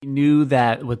knew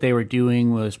that what they were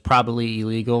doing was probably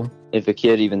illegal? If a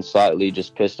kid even slightly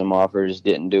just pissed him off or just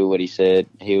didn't do what he said,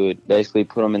 he would basically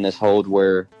put them in this hold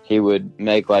where he would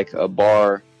make like a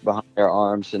bar behind their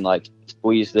arms and like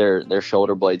squeeze their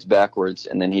shoulder blades backwards,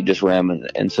 and then he'd just ram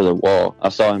into the wall. I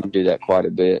saw him do that quite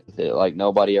a bit. Like,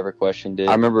 nobody ever questioned it.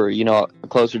 I remember,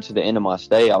 closer to the end of my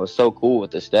stay, I was so cool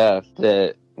with the staff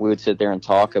that we would sit there and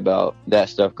talk about that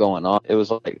stuff going on. It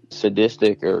was like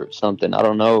sadistic or something. I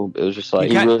don't know. It was just like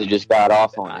he really just got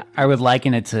off on it. I would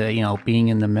liken it to, being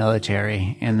in the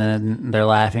military and then they're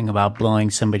laughing about blowing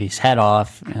somebody's head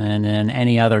off. And in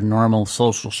any other normal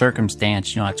social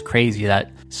circumstance, it's crazy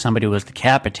that somebody was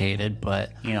decapitated.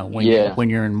 But, when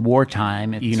you're in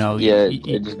wartime, it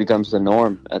just becomes the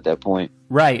norm at that point.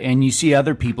 Right, and you see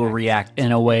other people react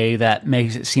in a way that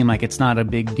makes it seem like it's not a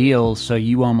big deal, so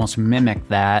you almost mimic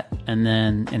that, and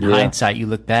then in hindsight, you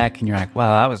look back and you're like,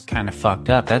 wow, that was kind of fucked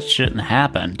up. That shouldn't have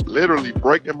happened. Literally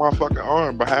breaking my fucking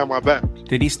arm behind my back.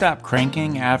 Did he stop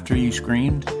cranking after you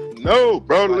screamed? No,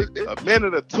 bro. A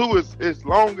minute or two is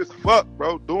long as fuck,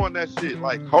 bro, doing that shit.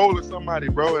 Like, holding somebody,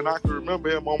 bro, and I can remember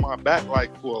him on my back,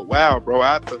 like, for a while, bro,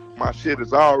 after my shit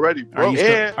is already broke.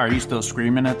 Are you still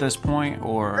screaming at this point,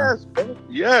 or? Yes, bro.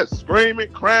 Yes,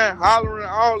 screaming, crying, hollering,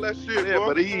 all that shit, bro.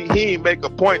 But he ain't make a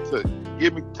point to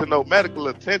give me to no medical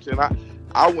attention.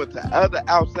 I went to other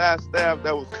outside staff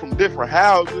that was from different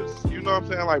houses. You know what I'm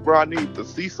saying? Like, bro, I need to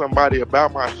see somebody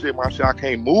about my shit. I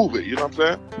can't move it. You know what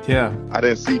I'm saying? Yeah. I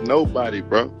didn't see nobody,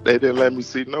 bro. They didn't let me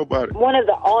see nobody. One of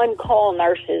the on-call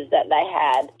nurses that they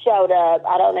had showed up.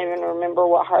 I don't even remember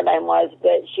what her name was,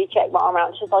 but she checked my arm out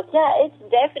and she's like, yeah, it's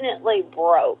definitely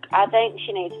broke. I think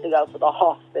she needs to go to the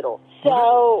hospital.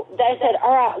 So they said,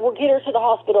 all right, we'll get her to the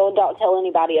hospital and don't tell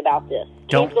anybody about this.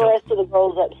 Keep the rest of the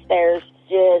girls upstairs.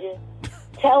 Just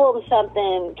tell them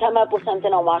something, come up with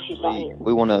something on why she's not here.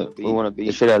 We want to beat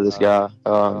the shit out of this guy.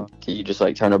 Can you just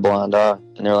like turn a blind eye?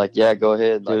 And they're like, yeah, go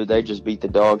ahead. Dude, they just beat the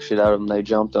dog shit out of him. They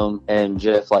jumped him, and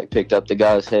Jeff like picked up the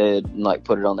guy's head and like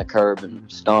put it on the curb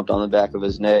and stomped on the back of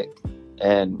his neck.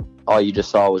 And all you just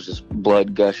saw was just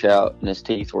blood gush out, and his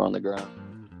teeth were on the ground.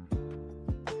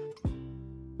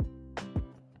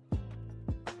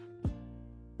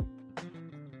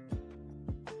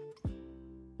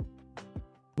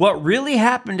 What Really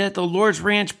Happened at the Lord's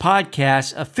Ranch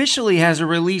podcast officially has a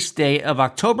release date of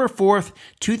October 4th,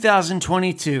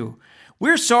 2022.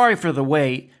 We're sorry for the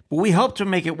wait, but we hope to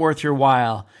make it worth your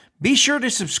while. Be sure to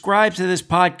subscribe to this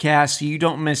podcast so you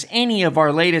don't miss any of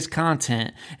our latest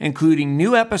content, including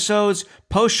new episodes,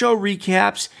 post-show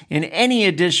recaps, and any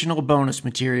additional bonus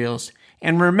materials.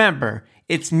 And remember,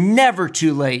 it's never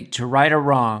too late to right a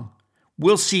wrong.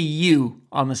 We'll see you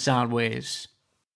on the sound waves.